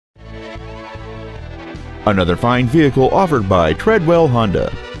Another fine vehicle offered by Treadwell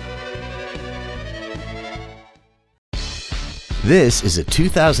Honda. This is a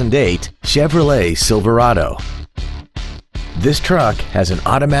 2008 Chevrolet Silverado. This truck has an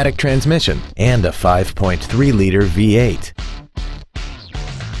automatic transmission and a 5.3-liter V8.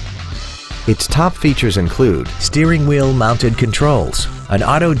 Its top features include steering wheel mounted controls, an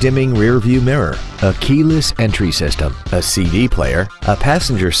auto-dimming rear-view mirror, a keyless entry system, a CD player, a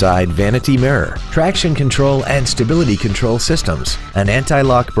passenger side vanity mirror, traction control and stability control systems, an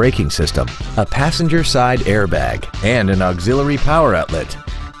anti-lock braking system, a passenger side airbag, and an auxiliary power outlet.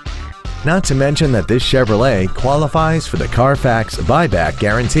 Not to mention that this Chevrolet qualifies for the Carfax buyback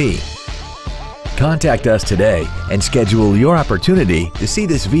guarantee. Contact us today and schedule your opportunity to see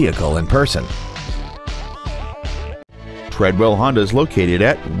this vehicle in person. Treadwell Honda is located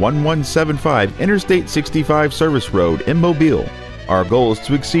at 1175 Interstate 65 Service Road in Mobile. Our goal is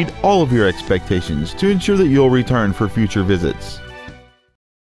to exceed all of your expectations to ensure that you'll return for future visits.